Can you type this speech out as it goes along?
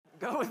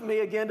Go with me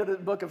again to the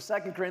book of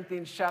 2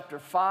 Corinthians chapter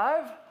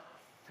 5.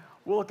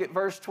 We'll look at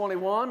verse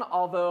 21,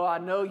 although I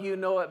know you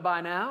know it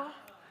by now.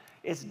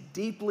 It's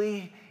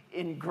deeply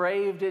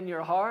engraved in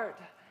your heart.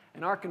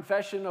 And our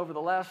confession over the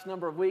last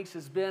number of weeks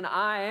has been,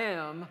 I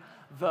am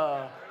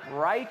the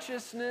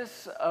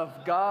righteousness of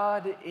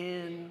God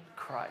in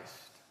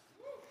Christ.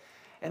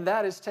 And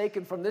that is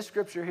taken from this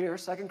scripture here,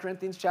 2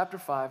 Corinthians chapter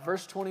 5,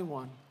 verse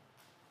 21.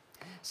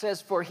 It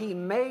says, for he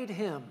made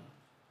him,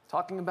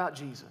 talking about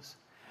Jesus,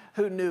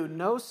 who knew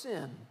no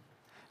sin,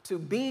 to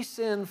be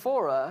sin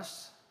for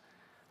us.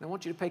 And I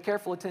want you to pay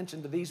careful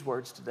attention to these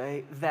words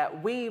today,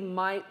 that we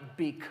might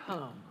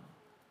become.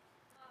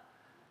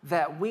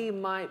 Become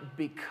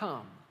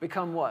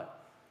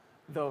what?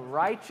 The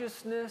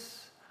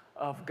righteousness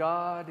of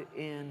God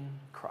in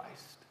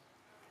Christ.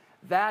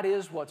 That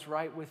is what's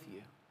right with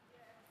you.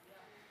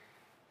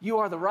 You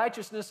are the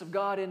righteousness of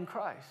God in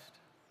Christ.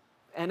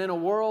 And in a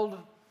world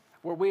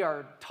where we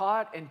are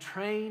taught and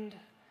trained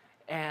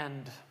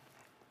and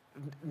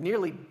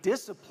nearly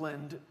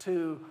disciplined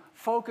to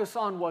focus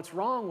on what's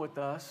wrong with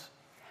us,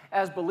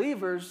 as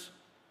believers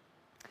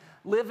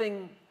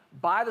living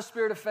by the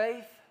Spirit of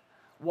faith,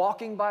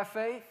 walking by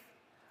faith,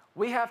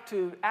 we have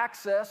to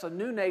access a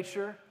new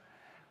nature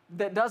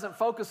that doesn't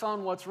focus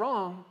on what's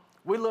wrong.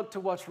 We look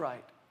to what's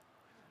right.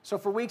 So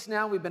for weeks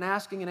now, we've been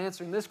asking and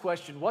answering this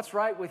question, what's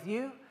right with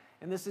you?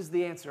 And this is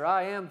the answer.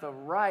 I am the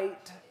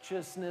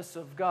righteousness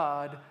of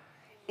God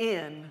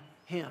in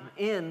Him,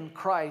 in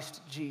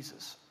Christ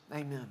Jesus.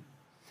 Amen.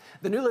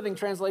 The New Living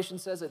Translation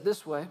says it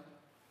this way.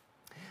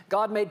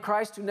 God made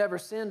Christ who never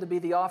sinned to be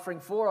the offering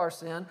for our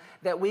sin,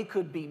 that we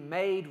could be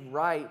made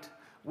right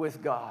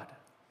with God.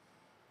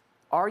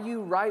 Are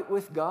you right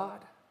with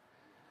God?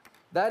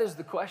 That is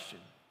the question.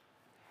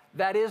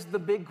 That is the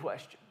big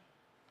question.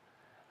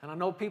 And I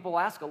know people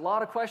ask a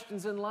lot of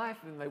questions in life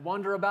and they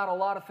wonder about a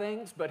lot of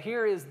things, but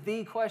here is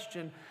the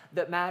question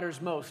that matters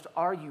most.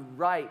 Are you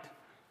right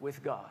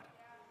with God?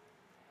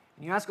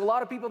 And you ask a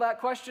lot of people that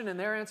question and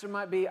their answer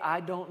might be, I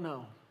don't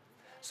know.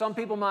 Some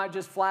people might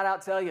just flat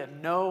out tell you,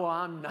 no,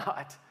 I'm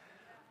not.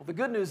 Well, the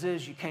good news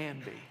is you can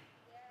be.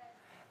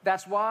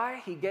 That's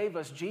why He gave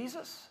us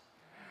Jesus.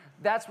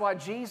 That's why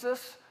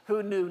Jesus,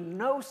 who knew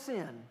no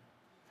sin,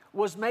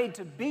 was made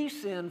to be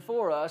sin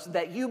for us,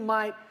 that you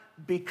might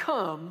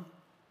become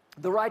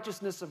the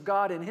righteousness of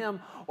God in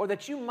Him, or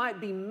that you might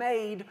be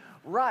made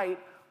right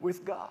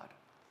with God.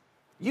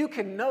 You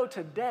can know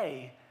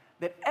today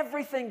that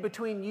everything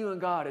between you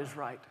and God is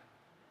right,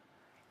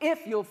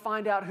 if you'll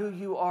find out who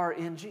you are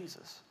in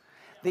Jesus.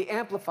 The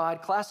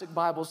Amplified Classic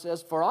Bible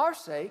says, for our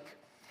sake,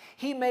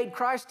 He made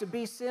Christ to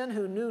be sin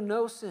who knew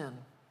no sin,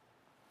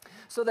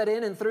 so that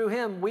in and through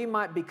Him we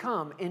might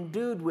become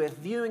endued with,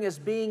 viewing as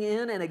being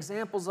in and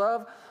examples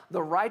of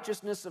the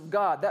righteousness of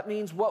God. That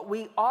means what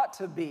we ought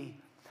to be,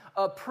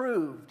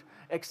 approved,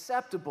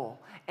 acceptable,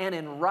 and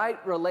in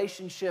right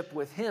relationship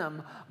with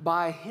Him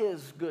by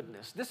His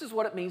goodness. This is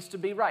what it means to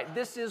be right.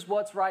 This is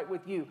what's right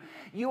with you.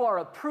 You are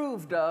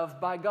approved of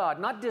by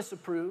God, not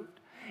disapproved.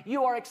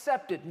 You are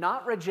accepted,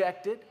 not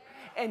rejected.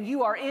 And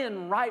you are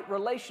in right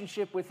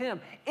relationship with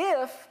Him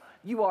if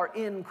you are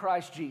in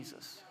Christ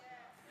Jesus.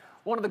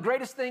 One of the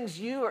greatest things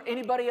you or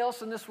anybody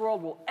else in this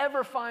world will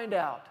ever find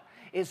out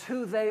is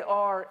who they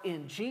are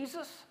in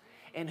Jesus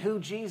and who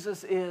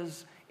Jesus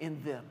is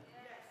in them.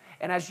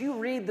 And as you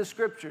read the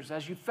Scriptures,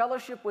 as you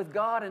fellowship with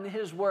God and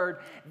His Word,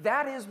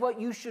 that is what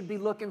you should be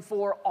looking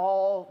for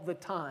all the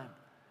time.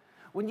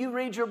 When you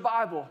read your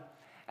Bible,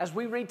 as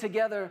we read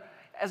together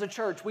as a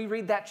church, we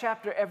read that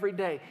chapter every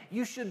day.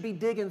 You should be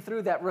digging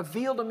through that.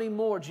 Reveal to me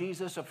more,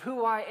 Jesus, of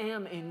who I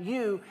am in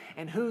you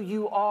and who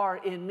you are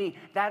in me.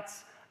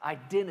 That's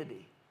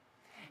identity.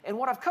 And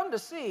what I've come to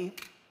see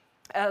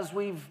as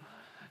we've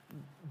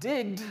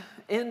digged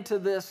into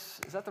this,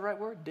 is that the right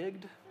word?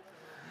 Digged?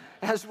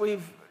 As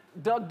we've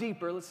dug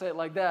deeper, let's say it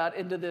like that,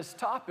 into this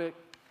topic,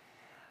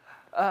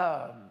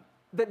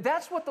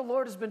 that's what the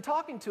Lord has been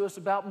talking to us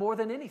about more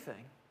than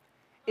anything,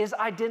 is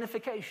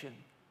identification.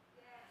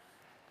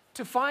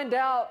 To find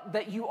out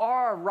that you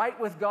are right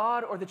with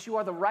God or that you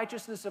are the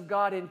righteousness of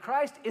God in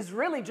Christ is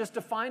really just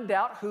to find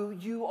out who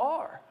you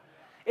are.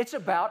 It's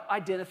about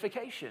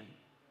identification.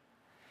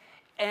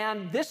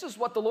 And this is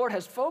what the Lord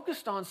has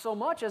focused on so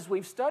much as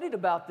we've studied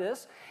about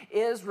this,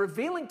 is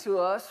revealing to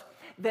us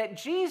that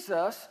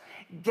Jesus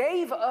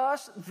gave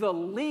us the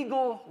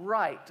legal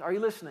right. Are you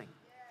listening?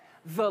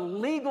 The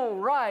legal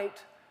right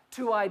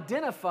to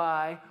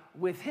identify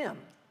with Him.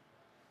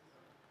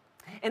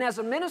 And as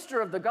a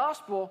minister of the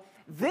gospel,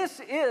 this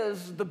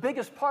is the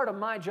biggest part of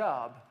my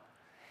job,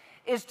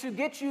 is to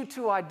get you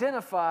to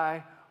identify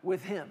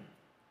with Him.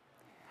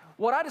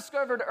 What I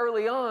discovered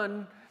early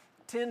on,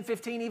 10,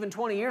 15, even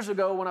 20 years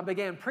ago when I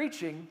began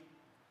preaching,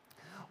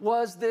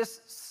 was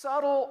this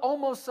subtle,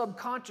 almost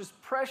subconscious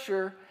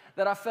pressure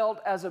that I felt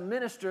as a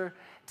minister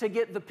to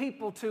get the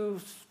people to,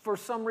 for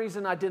some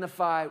reason,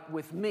 identify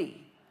with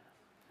me.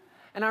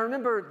 And I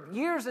remember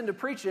years into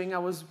preaching, I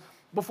was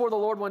before the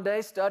Lord one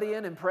day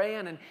studying and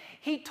praying, and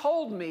He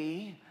told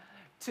me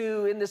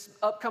to, in this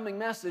upcoming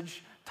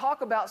message,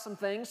 talk about some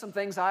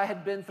things I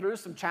had been through,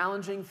 some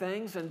challenging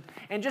things, and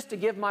just to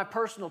give my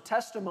personal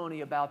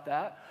testimony about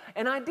that.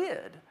 And I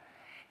did.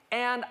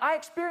 And I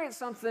experienced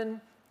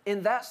something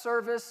in that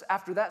service,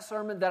 after that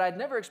sermon, that I'd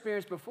never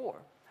experienced before.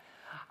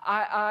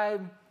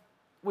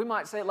 We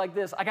might say it like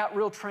this: I got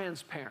real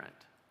transparent.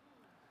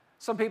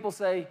 Some people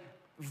say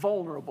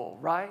vulnerable,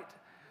 right?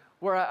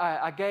 Where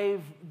I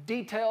gave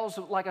details,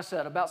 like I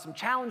said, about some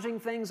challenging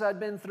things I'd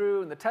been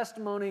through and the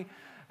testimony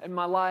in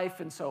my life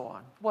and so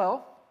on.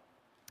 Well,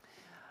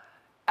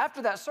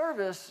 after that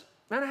service,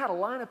 man, I had a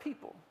line of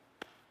people.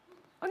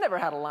 I never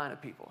had a line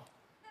of people.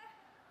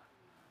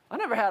 I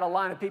never had a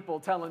line of people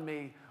telling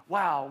me,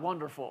 wow,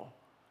 wonderful.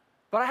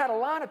 But I had a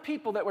line of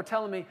people that were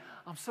telling me,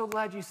 I'm so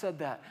glad you said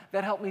that.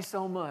 That helped me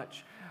so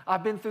much.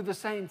 I've been through the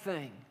same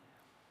thing.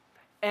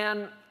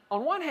 And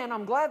on one hand,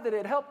 I'm glad that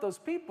it helped those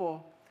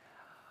people.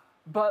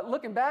 But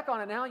looking back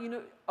on it now,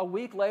 a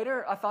week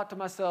later, I thought to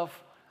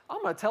myself,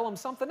 I'm going to tell them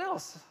something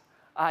else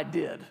I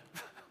did.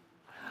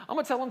 I'm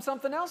going to tell them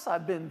something else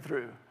I've been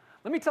through.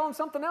 Let me tell them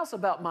something else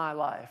about my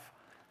life.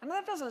 And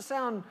that doesn't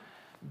sound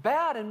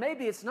bad, and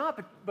maybe it's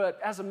not, but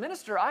as a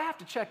minister, I have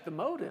to check the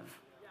motive.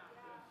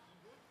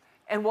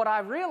 And what I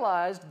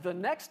realized the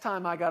next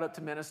time I got up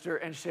to minister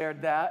and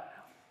shared that,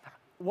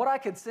 what I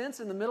could sense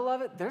in the middle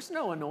of it, there's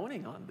no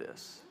anointing on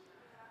this.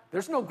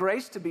 There's no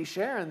grace to be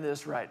sharing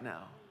this right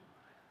now.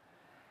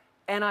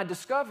 And I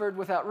discovered,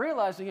 without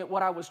realizing it,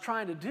 what I was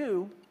trying to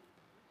do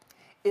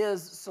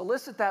is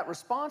solicit that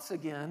response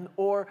again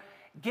or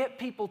get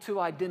people to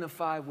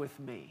identify with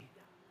me.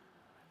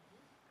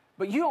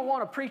 But you don't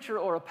want a preacher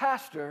or a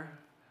pastor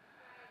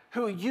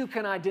who you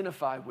can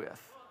identify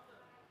with.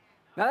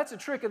 Now, that's a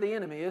trick of the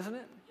enemy, isn't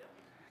it?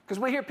 Because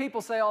we hear people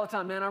say all the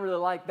time, man, I really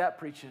like that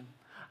preaching.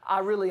 I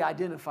really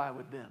identify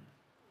with them.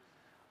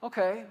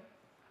 Okay,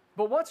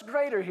 but what's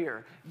greater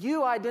here?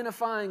 You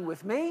identifying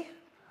with me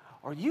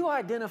or you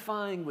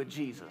identifying with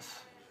Jesus?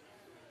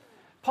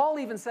 Paul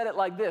even said it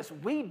like this: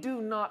 we do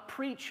not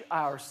preach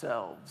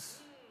ourselves,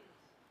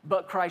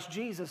 but Christ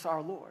Jesus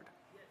our Lord.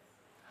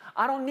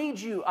 I don't need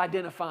you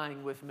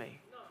identifying with me.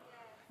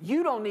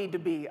 You don't need to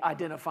be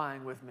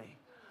identifying with me.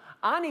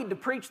 I need to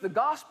preach the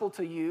gospel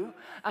to you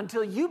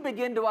until you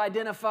begin to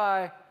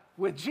identify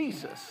with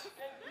Jesus.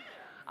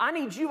 I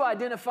need you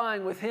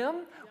identifying with Him,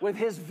 with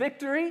His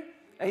victory,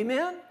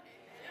 amen?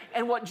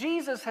 And what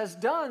Jesus has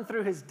done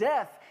through His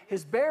death,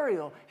 His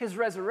burial, His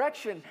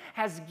resurrection,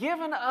 has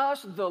given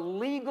us the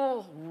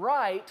legal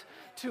right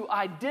to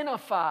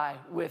identify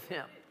with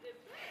Him.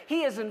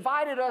 He has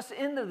invited us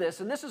into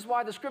this, and this is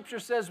why the Scripture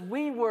says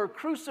we were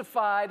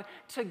crucified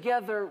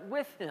together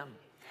with Him.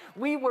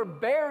 We were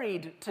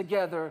buried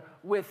together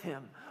with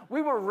Him.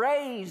 We were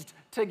raised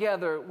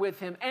together with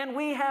Him, and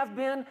we have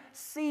been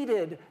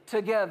seated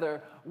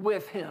together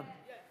with Him.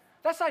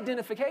 That's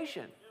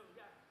identification.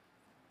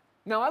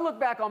 Now, I look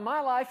back on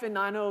my life, and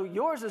I know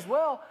yours as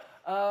well.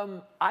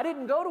 I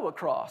didn't go to a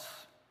cross.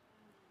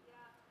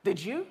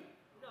 Did you?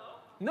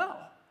 No.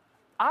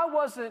 I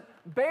wasn't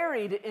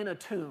buried in a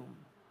tomb.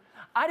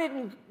 I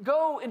didn't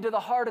go into the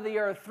heart of the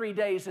earth 3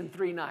 days and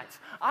 3 nights.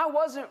 I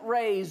wasn't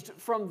raised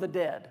from the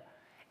dead.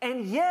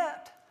 And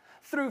yet,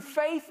 through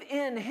faith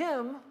in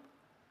Him,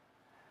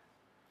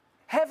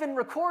 heaven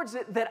records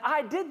it that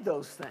I did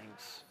those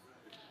things.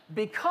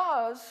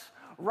 Because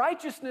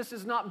righteousness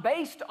is not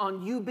based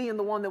on you being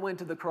the one that went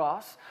to the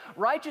cross.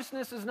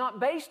 Righteousness is not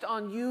based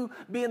on you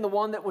being the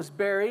one that was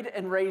buried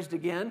and raised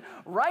again.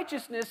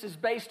 Righteousness is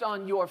based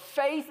on your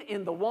faith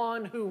in the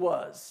one who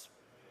was.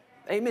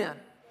 Amen.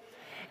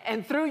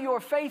 And through your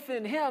faith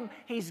in Him,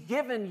 He's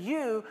given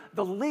you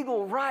the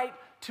legal right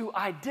to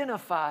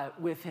identify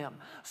with Him.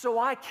 So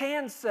I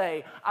can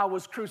say I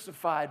was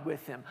crucified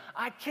with Him.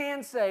 I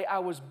can say I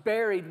was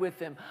buried with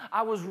Him.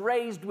 I was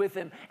raised with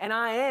Him. And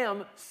I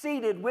am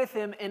seated with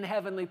Him in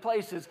heavenly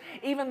places.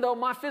 Even though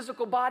my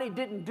physical body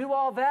didn't do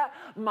all that,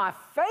 my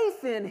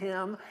faith in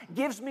Him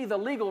gives me the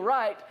legal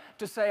right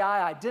to say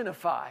I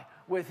identify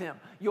with Him.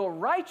 Your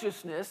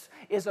righteousness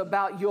is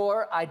about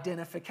your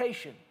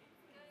identification.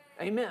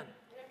 Amen.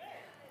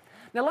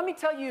 Now let me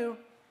tell you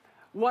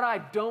what I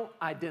don't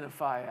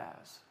identify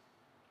as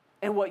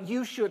and what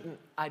you shouldn't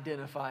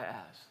identify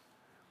as.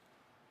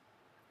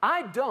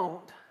 I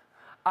don't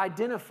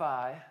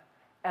identify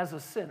as a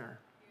sinner.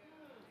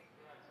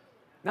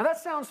 Now that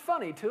sounds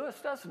funny to us,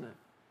 doesn't it?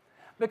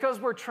 Because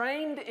we're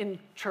trained in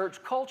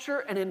church culture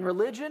and in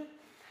religion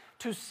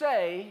to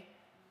say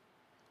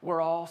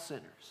we're all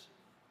sinners.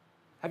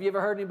 Have you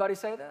ever heard anybody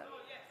say that?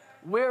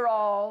 We're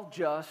all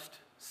just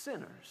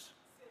sinners.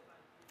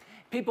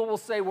 People will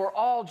say we're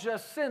all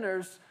just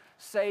sinners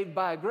saved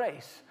by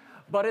grace.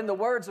 But in the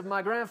words of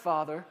my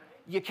grandfather,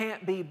 you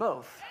can't be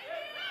both.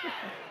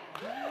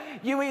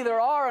 You either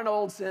are an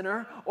old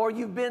sinner or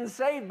you've been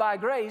saved by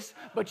grace,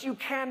 but you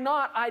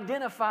cannot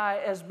identify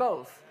as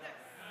both.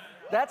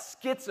 That's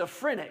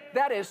schizophrenic.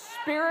 That is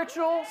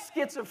spiritual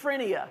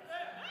schizophrenia.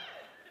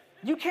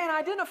 You can't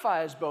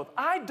identify as both.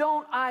 I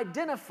don't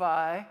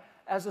identify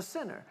as a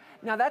sinner.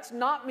 Now, that's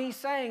not me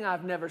saying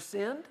I've never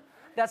sinned.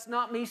 That's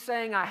not me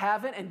saying I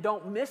haven't and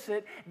don't miss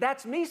it.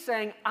 That's me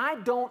saying I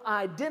don't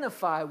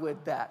identify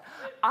with that.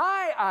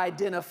 I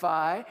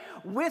identify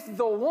with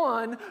the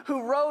one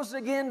who rose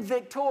again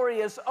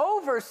victorious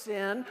over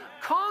sin,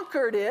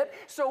 conquered it.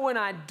 So when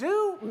I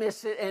do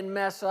miss it and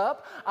mess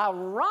up, I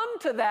run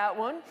to that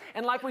one.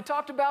 And like we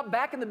talked about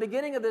back in the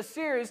beginning of this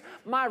series,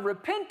 my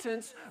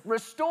repentance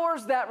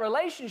restores that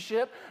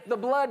relationship. The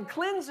blood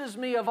cleanses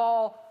me of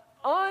all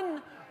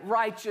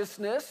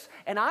unrighteousness,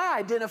 and I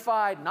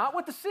identify not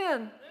with the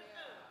sin,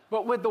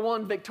 but with the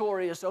one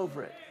victorious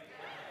over it.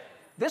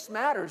 This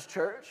matters,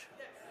 church.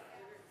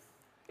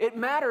 It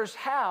matters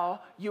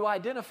how you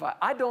identify.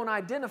 I don't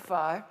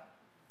identify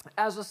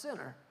as a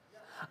sinner.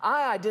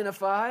 I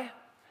identify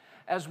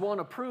as one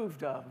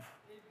approved of.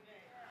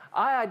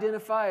 I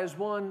identify as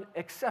one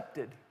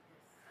accepted.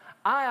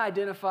 I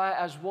identify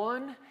as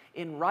one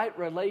in right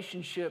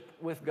relationship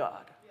with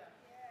God.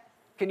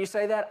 Can you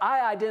say that?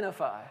 I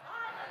identify.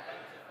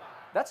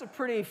 That's a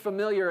pretty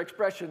familiar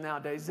expression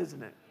nowadays,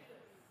 isn't it?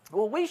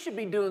 Well, we should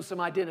be doing some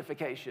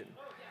identification.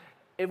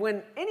 And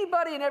when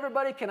anybody and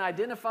everybody can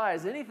identify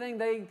as anything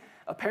they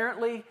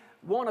apparently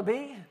want to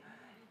be,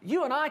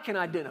 you and I can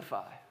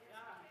identify.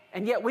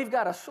 And yet we've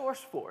got a source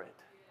for it.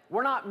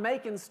 We're not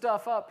making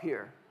stuff up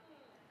here.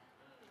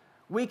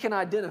 We can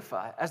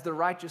identify as the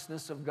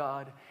righteousness of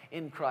God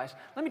in Christ.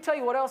 Let me tell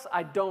you what else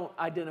I don't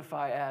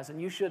identify as,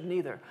 and you shouldn't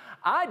either.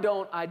 I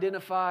don't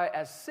identify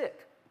as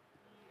sick.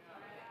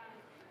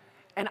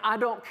 And I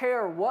don't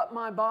care what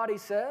my body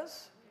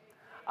says.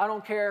 I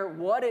don't care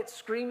what it's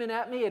screaming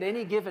at me at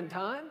any given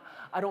time.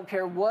 I don't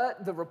care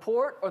what the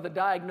report or the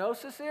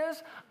diagnosis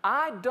is.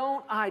 I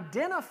don't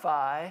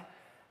identify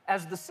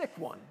as the sick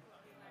one.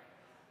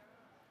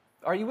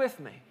 Are you with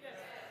me?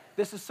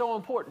 This is so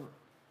important.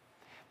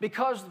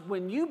 Because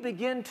when you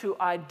begin to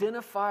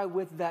identify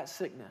with that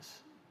sickness,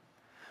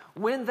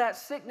 when that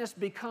sickness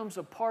becomes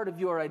a part of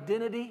your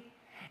identity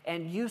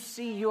and you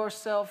see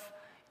yourself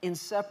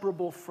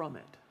inseparable from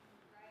it,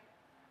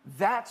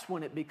 that's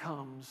when it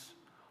becomes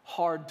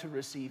hard to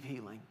receive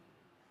healing.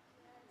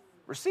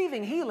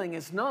 Receiving healing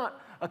is not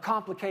a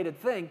complicated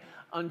thing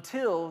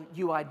until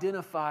you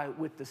identify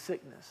with the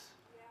sickness.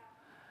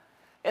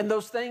 And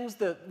those things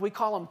that we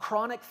call them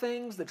chronic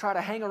things that try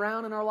to hang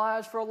around in our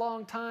lives for a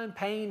long time,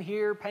 pain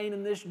here, pain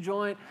in this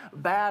joint,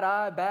 bad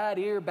eye, bad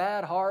ear,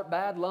 bad heart,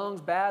 bad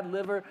lungs, bad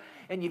liver,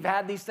 and you've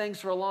had these things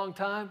for a long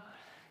time.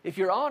 If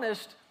you're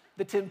honest,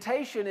 the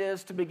temptation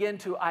is to begin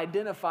to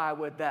identify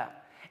with that.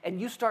 And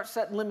you start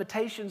setting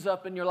limitations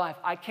up in your life.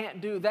 I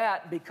can't do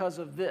that because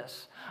of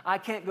this. I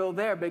can't go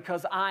there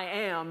because I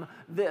am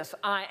this.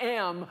 I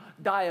am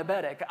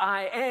diabetic.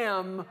 I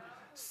am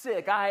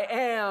sick.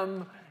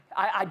 I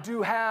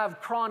do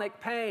have chronic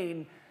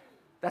pain.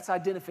 That's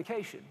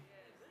identification.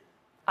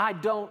 I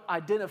don't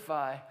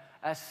identify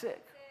as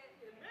sick.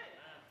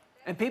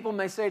 And people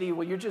may say to you,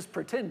 well, you're just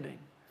pretending.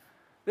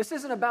 This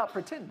isn't about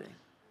pretending.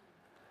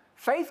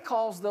 Faith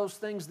calls those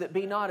things that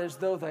be not as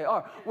though they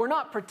are. We're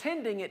not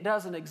pretending it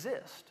doesn't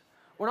exist.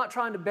 We're not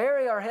trying to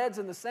bury our heads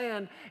in the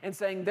sand and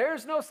saying,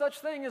 there's no such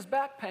thing as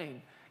back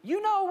pain.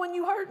 You know when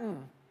you're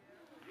hurting.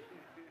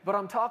 But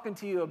I'm talking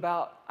to you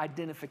about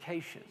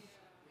identification.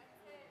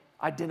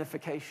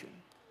 Identification.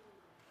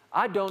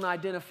 I don't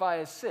identify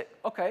as sick.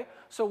 Okay,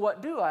 so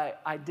what do I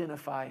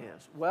identify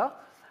as? Well,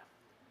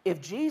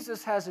 if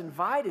Jesus has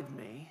invited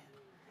me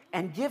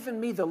and given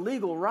me the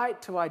legal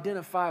right to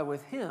identify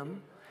with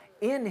Him,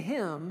 in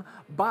Him,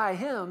 by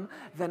Him,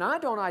 then I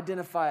don't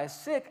identify as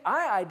sick.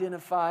 I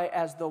identify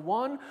as the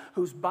one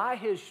who's by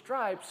His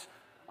stripes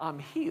I'm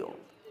healed.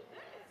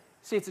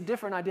 See, it's a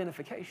different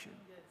identification.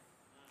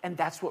 And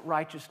that's what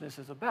righteousness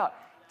is about.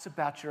 It's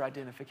about your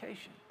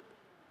identification.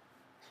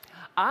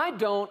 I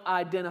don't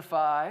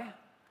identify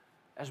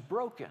as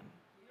broken.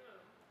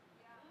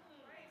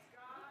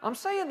 I'm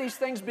saying these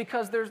things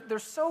because they're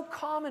so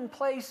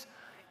commonplace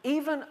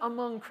even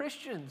among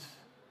Christians,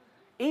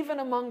 even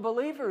among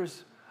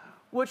believers,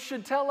 which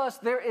should tell us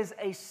there is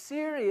a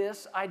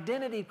serious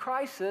identity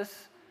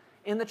crisis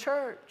in the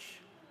church.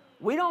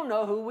 We don't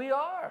know who we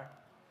are.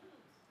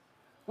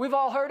 We've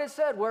all heard it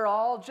said, we're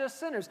all just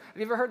sinners. Have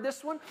you ever heard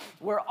this one?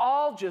 We're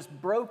all just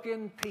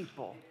broken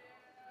people.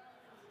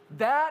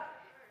 That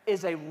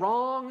is a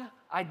wrong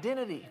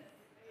identity.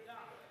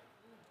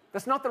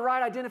 That's not the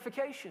right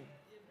identification.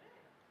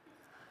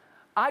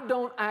 I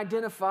don't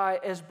identify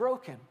as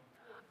broken.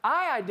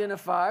 I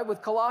identify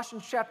with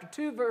Colossians chapter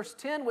 2, verse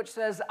 10, which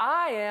says,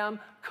 I am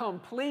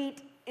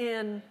complete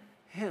in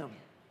Him.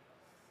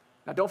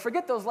 Now, don't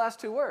forget those last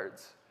two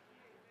words.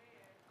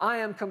 I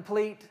am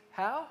complete,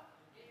 how?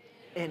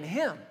 In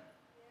Him.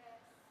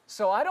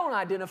 So I don't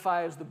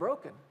identify as the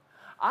broken.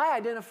 I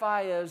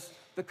identify as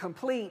the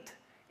complete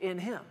in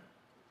Him.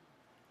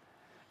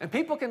 And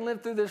people can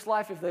live through this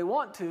life if they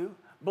want to,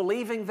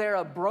 believing they're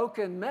a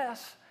broken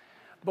mess.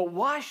 But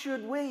why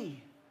should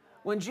we?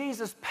 When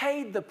Jesus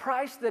paid the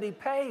price that He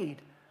paid,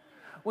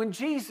 when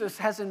Jesus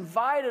has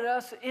invited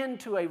us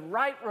into a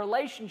right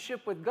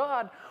relationship with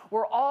God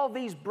where all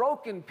these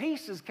broken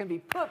pieces can be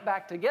put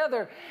back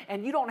together,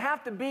 and you don't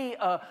have to be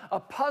a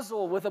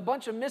puzzle with a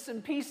bunch of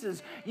missing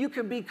pieces. You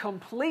can be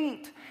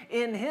complete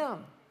in Him.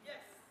 Yes.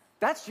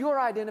 That's your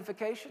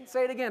identification.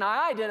 Say it again.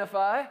 I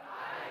identify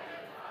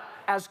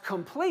as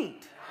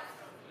complete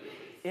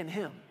in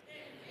Him.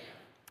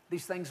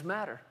 These things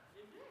matter.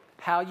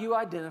 How you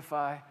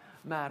identify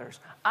matters.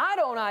 I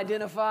don't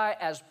identify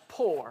as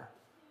poor.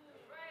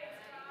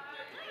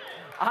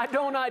 I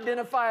don't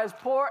identify as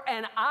poor,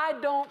 and I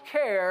don't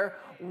care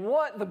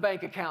what the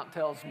bank account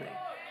tells me.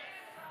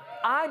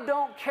 I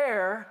don't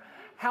care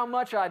how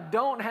much I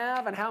don't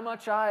have and how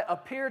much I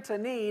appear to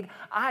need.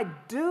 I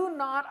do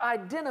not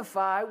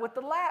identify with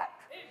the lack.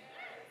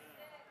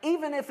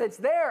 Even if it's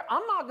there,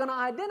 I'm not going to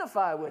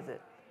identify with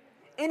it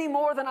any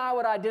more than I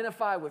would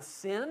identify with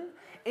sin,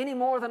 any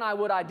more than I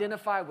would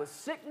identify with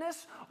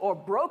sickness or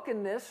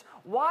brokenness.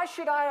 Why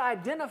should I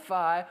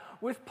identify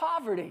with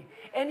poverty?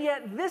 And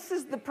yet this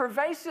is the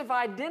pervasive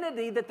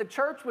identity that the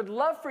church would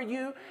love for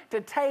you to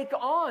take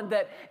on,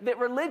 that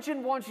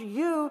religion wants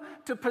you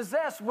to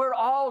possess. We're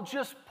all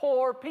just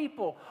poor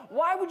people.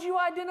 Why would you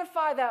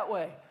identify that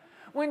way?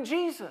 When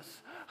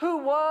Jesus, who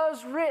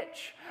was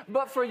rich,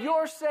 but for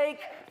your sake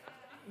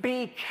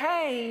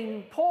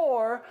became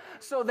poor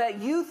so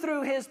that you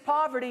through His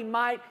poverty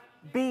might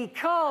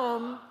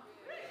become,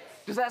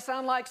 does that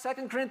sound like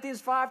 2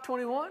 Corinthians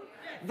 5:21?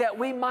 That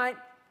we might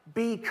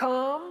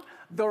become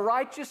the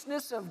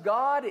righteousness of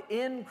God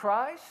in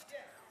Christ?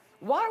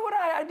 Why would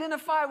I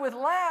identify with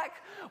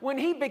lack when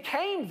He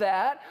became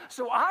that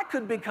so I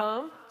could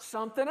become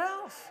something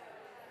else?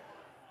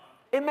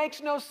 It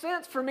makes no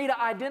sense for me to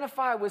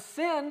identify with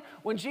sin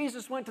when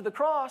Jesus went to the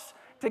cross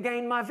to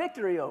gain my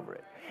victory over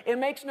it. It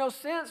makes no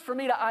sense for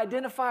me to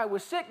identify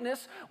with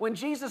sickness when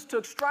Jesus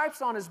took stripes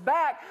on His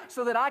back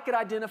so that I could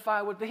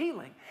identify with the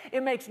healing.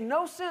 It makes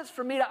no sense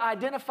for me to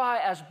identify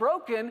as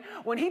broken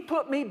when He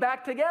put me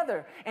back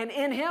together, and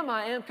in Him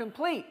I am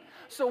complete.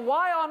 So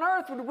why on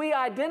earth would we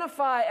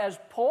identify as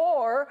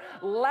poor,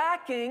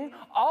 lacking,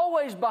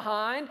 always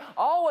behind,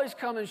 always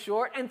coming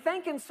short, and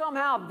thinking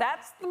somehow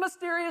that's the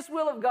mysterious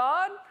will of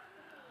God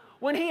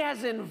when He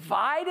has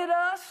invited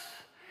us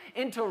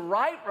into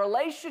right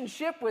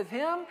relationship with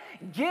Him,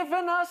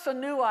 given us a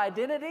new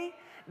identity,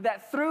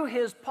 that through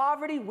His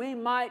poverty we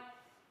might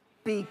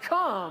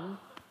become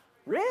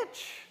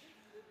rich?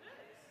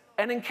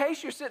 And in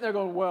case you're sitting there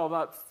going, well,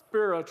 that's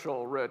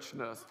spiritual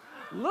richness,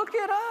 look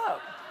it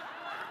up.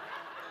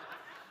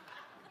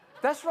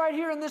 That's right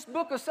here in this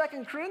book of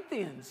 2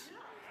 Corinthians,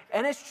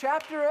 and it's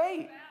chapter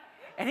 8.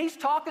 And he's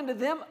talking to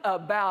them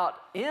about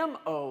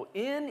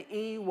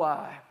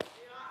M-O-N-E-Y.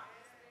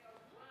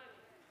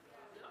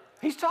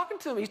 He's talking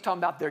to them. He's talking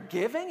about their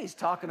giving. He's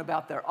talking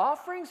about their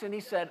offerings. And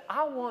he said,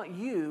 I want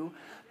you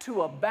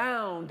to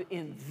abound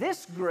in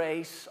this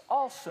grace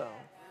also.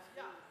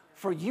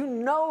 For you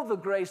know the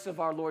grace of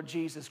our Lord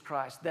Jesus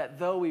Christ, that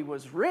though He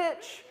was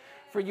rich,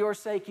 for your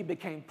sake He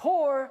became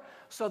poor,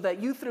 so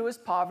that you through His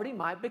poverty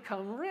might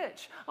become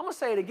rich. I'm going to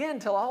say it again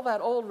until all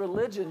that old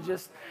religion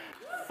just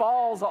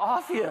falls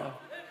off you.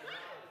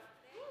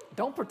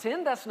 Don't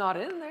pretend that's not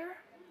in there.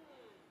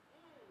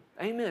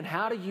 Amen.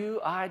 How do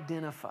you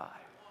identify?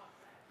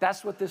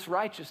 That's what this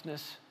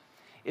righteousness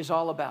is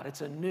all about.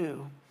 It's a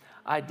new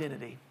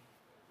identity.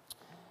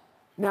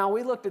 Now,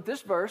 we looked at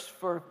this verse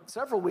for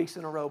several weeks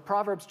in a row.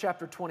 Proverbs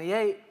chapter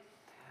 28,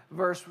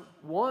 verse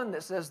 1,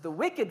 that says, the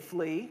wicked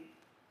flee.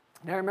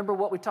 Now, remember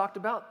what we talked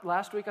about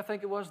last week, I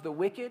think it was, the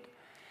wicked?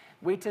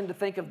 We tend to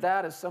think of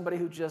that as somebody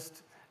who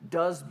just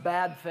does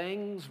bad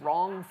things,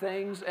 wrong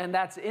things, and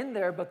that's in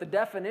there, but the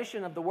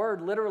definition of the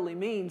word literally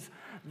means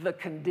the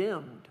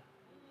condemned,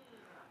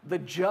 the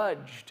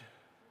judged.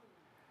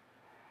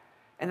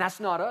 And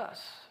that's not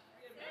us.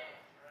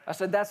 I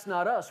said, that's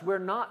not us. We're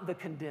not the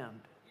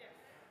condemned.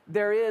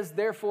 There is,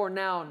 therefore,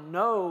 now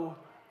no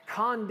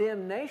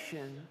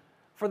condemnation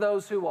for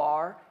those who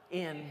are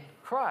in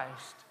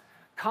Christ.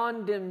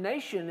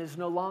 Condemnation is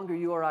no longer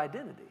your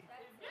identity.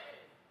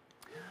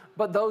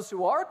 But those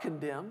who are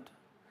condemned,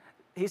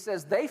 he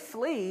says, they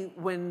flee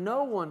when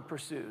no one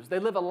pursues. They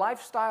live a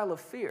lifestyle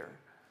of fear.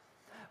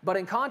 But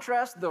in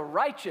contrast, the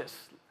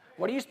righteous,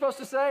 what are you supposed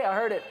to say? I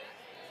heard it.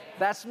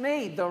 That's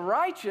me. The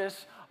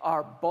righteous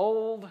are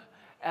bold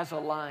as a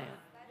lion.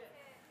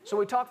 So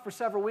we talked for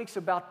several weeks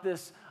about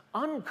this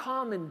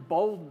uncommon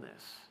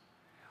boldness,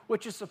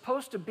 which is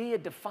supposed to be a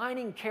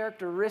defining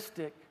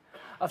characteristic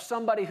of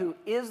somebody who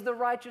is the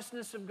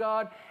righteousness of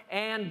God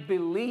and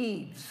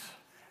believes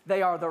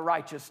they are the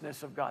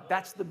righteousness of God.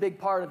 That's the big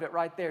part of it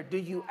right there. Do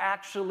you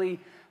actually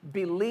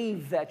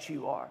believe that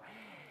you are?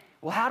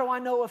 Well, how do I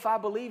know if I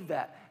believe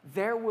that?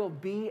 There will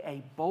be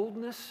a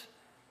boldness.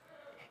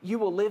 You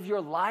will live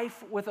your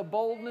life with a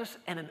boldness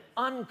and an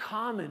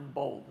uncommon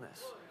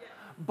boldness.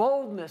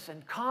 Boldness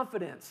and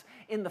confidence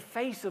in the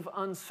face of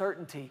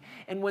uncertainty.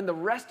 And when the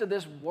rest of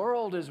this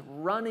world is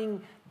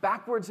running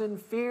backwards in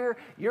fear,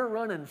 you're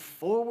running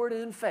forward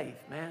in faith,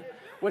 man,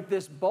 with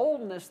this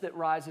boldness that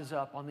rises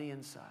up on the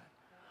inside.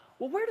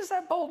 Well, where does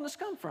that boldness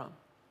come from?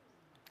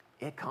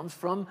 It comes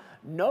from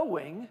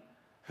knowing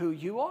who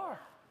you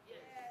are.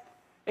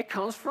 It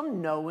comes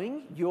from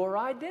knowing your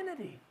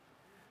identity.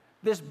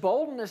 This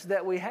boldness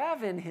that we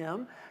have in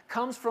Him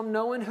comes from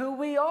knowing who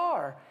we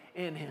are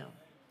in Him.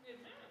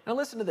 Now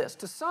listen to this.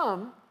 To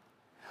some,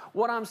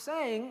 what I'm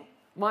saying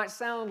might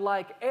sound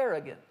like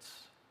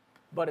arrogance,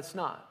 but it's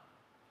not.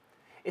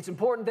 It's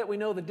important that we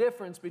know the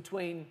difference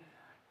between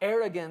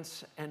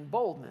arrogance and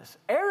boldness.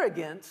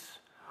 Arrogance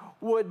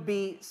would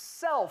be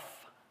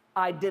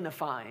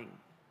self-identifying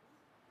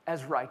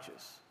as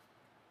righteous.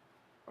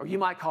 Or you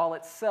might call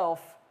it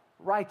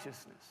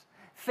self-righteousness.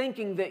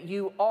 Thinking that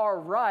you are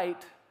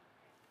right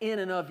in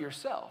and of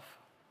yourself.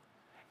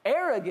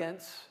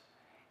 Arrogance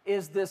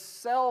is this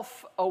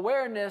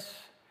self-awareness,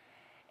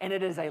 and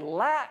it is a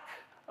lack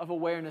of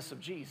awareness of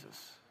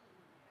Jesus.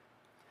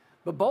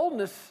 But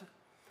boldness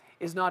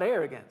is not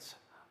arrogance.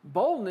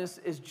 Boldness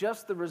is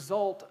just the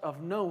result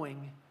of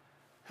knowing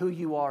who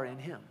you are in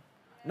Him.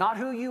 Not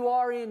who you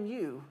are in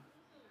you.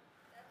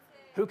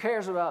 Who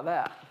cares about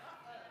that?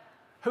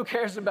 Who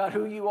cares about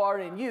who you are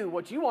in you?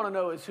 What you want to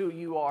know is who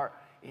you are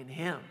in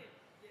Him.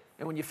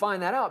 And when you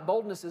find that out,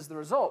 boldness is the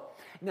result.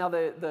 Now,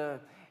 the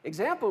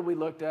example we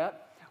looked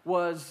at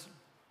was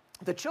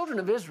the children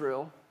of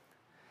Israel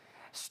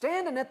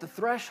standing at the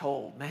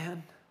threshold,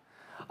 man,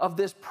 of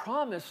this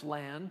promised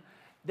land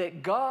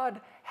that God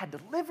had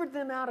delivered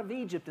them out of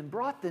Egypt and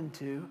brought them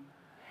to,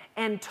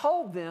 and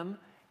told them,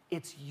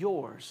 it's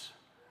yours.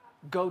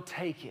 Go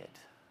take it.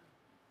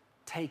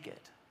 Take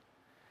it.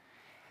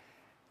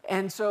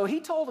 And so He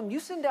told them,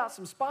 you send out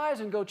some spies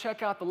and go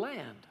check out the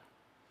land.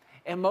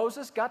 And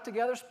Moses got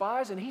together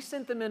spies and he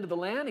sent them into the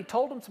land. He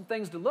told them some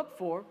things to look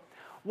for.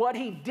 What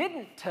he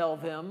didn't tell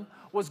them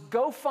was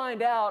go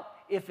find out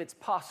if it's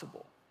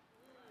possible.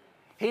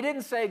 He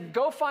didn't say,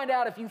 go find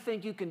out if you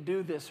think you can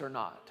do this or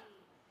not.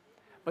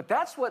 But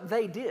that's what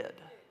they did.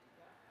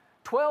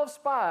 12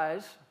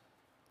 spies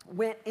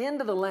went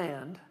into the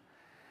land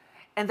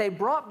and they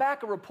brought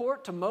back a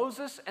report to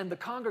Moses and the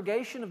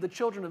congregation of the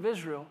children of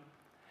Israel.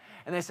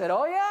 And they said,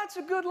 oh yeah, it's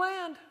a good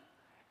land.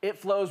 It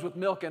flows with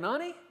milk and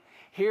honey.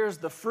 Here's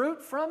the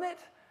fruit from it.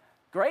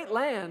 Great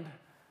land,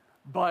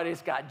 but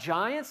it's got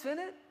giants in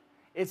it.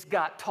 It's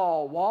got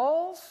tall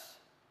walls.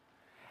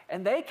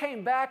 And they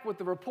came back with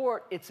the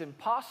report, it's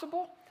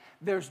impossible.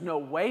 There's no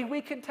way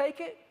we can take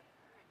it.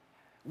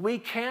 We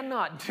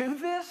cannot do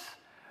this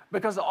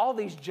because of all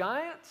these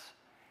giants.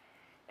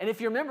 And if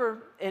you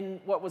remember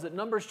in,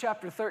 Numbers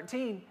chapter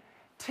 13,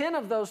 10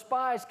 of those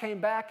spies came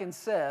back and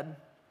said,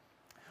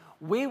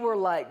 we were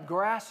like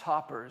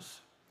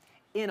grasshoppers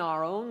in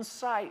our own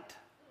sight,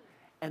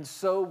 and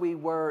so we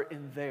were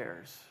in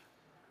theirs.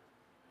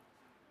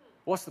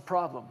 What's the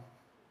problem?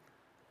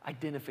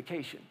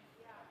 Identification.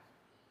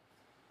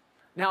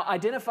 Now,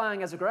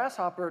 identifying as a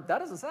grasshopper, that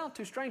doesn't sound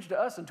too strange to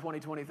us in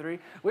 2023.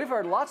 We've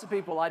heard lots of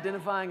people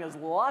identifying as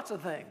lots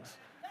of things.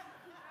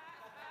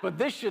 But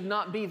this should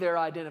not be their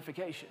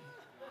identification.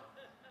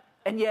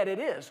 And yet it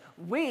is.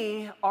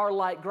 We are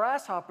like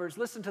grasshoppers,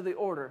 listen to the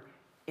order,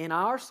 in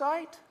our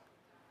sight,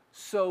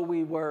 so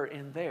we were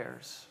in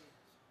theirs.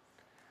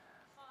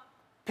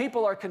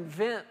 People are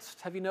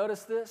convinced, have you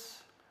noticed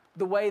this?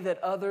 The way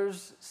that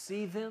others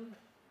see them.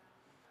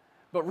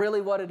 But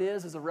really what it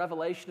is a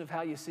revelation of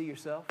how you see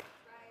yourself.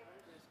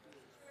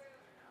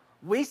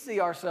 We see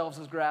ourselves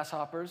as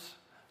grasshoppers,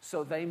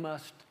 so they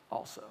must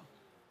also.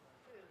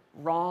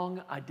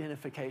 Wrong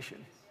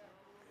identification.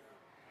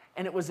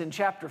 And it was in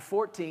chapter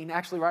 14,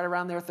 actually right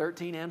around there,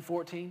 13 and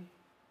 14,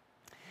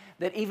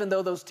 that even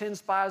though those 10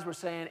 spies were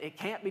saying, it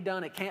can't be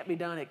done, it can't be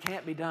done, it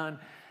can't be done,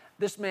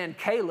 this man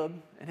Caleb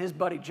and his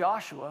buddy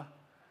Joshua,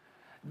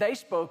 they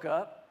spoke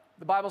up.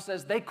 The Bible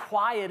says they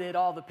quieted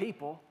all the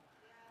people,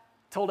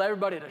 told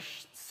everybody to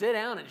sit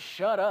down and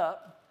shut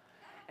up.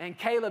 And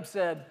Caleb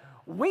said,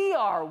 we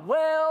are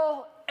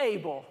well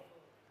able.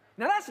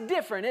 Now that's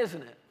different,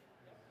 isn't it?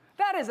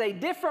 That is a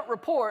different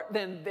report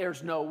than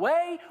there's no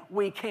way,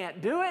 we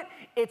can't do it,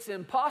 it's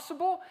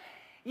impossible.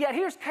 Yet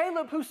here's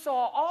Caleb who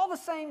saw all the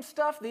same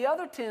stuff the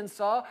other 10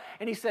 saw,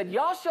 and he said,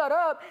 y'all shut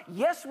up,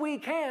 yes we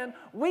can,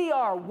 we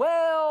are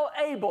well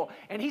able.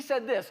 And he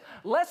said this,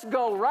 let's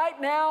go right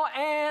now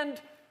and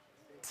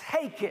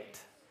take it.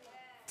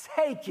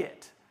 Take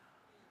it.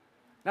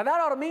 Now that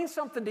ought to mean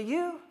something to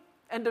you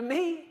and to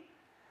me,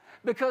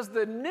 because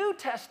the New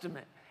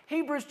Testament,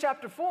 Hebrews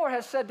chapter 4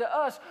 has said to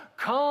us,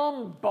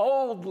 come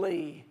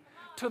boldly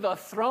to the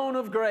throne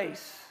of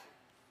grace.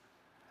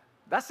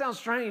 That sounds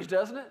strange,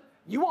 doesn't it?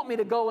 You want me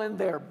to go in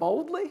there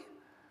boldly?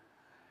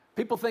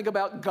 People think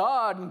about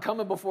God and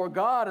coming before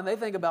God, and they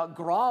think about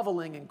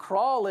groveling and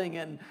crawling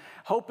and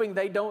hoping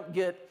they don't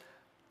get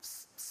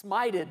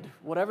smited,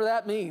 whatever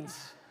that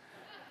means.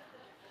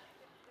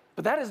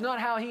 But that is not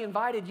how He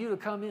invited you to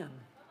come in.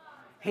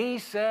 He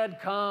said,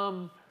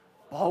 come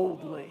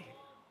boldly.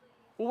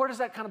 Well, where does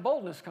that kind of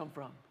boldness come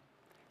from?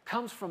 It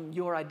comes from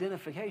your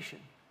identification.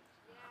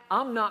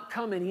 I'm not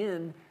coming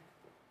in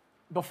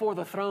before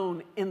the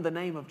throne in the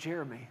name of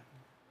Jeremy.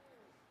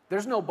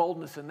 There's no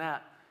boldness in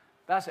that.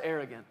 That's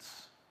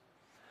arrogance.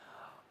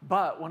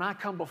 But when I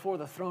come before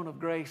the throne of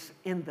grace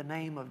in the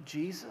name of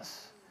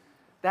Jesus,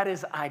 that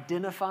is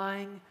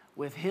identifying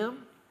with Him,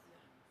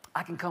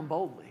 I can come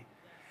boldly.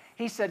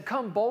 He said,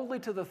 come boldly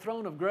to the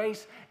throne of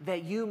grace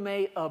that you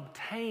may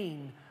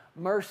obtain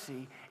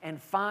mercy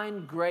and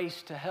find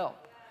grace to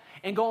help.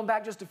 And going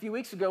back just a few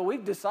weeks ago,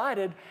 we've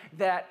decided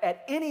that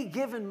at any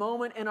given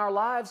moment in our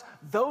lives,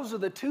 those are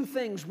the two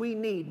things we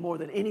need more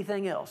than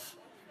anything else.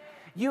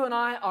 You and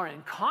I are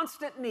in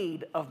constant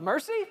need of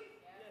mercy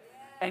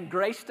and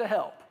grace to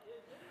help.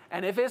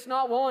 And if it's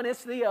not one,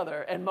 it's the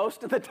other. And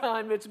most of the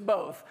time, it's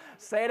both.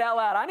 Say it out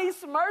loud. I need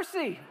some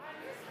mercy.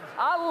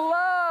 I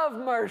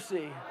love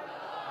mercy.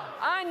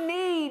 I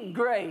need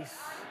grace.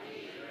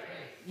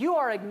 You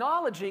are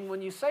acknowledging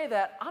when you say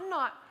that, I'm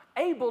not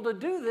able to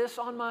do this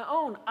on my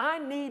own. I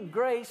need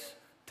grace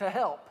to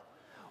help.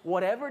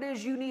 Whatever it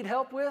is you need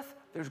help with,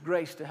 there's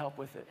grace to help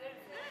with it.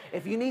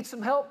 If you need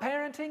some help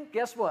parenting,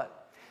 guess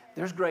what?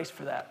 There's grace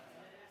for that.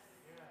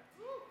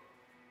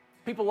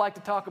 People like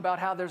to talk about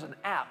how there's an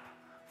app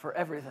for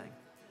everything.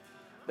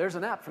 There's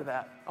an app for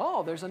that.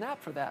 Oh, there's an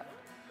app for that.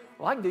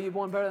 Well, I can do you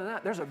one better than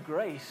that. There's a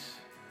grace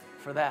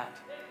for that.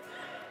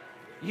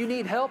 You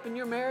need help in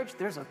your marriage?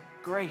 There's a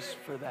grace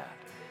for that.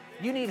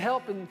 You need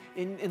help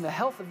in the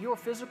health of your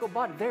physical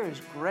body? There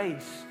is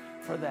grace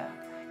for that.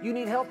 You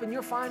need help in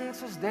your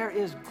finances? There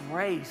is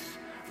grace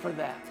for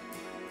that.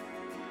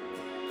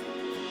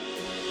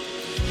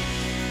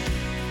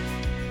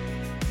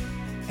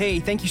 Hey,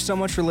 thank you so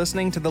much for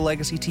listening to the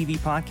Legacy TV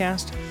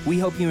podcast. We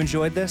hope you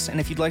enjoyed this, and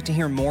if you'd like to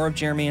hear more of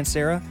Jeremy and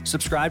Sarah,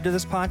 subscribe to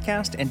this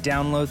podcast and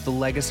download the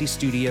Legacy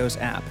Studios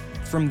app.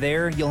 From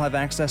there, you'll have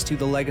access to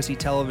the Legacy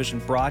Television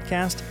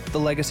broadcast, the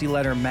Legacy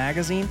Letter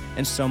magazine,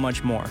 and so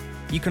much more.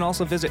 You can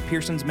also visit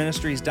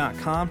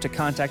pearsonsministries.com to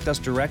contact us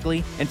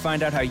directly and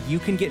find out how you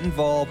can get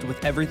involved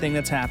with everything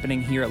that's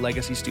happening here at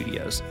Legacy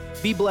Studios.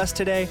 Be blessed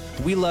today.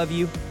 We love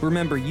you.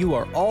 Remember, you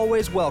are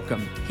always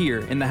welcome here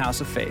in the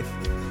House of Faith.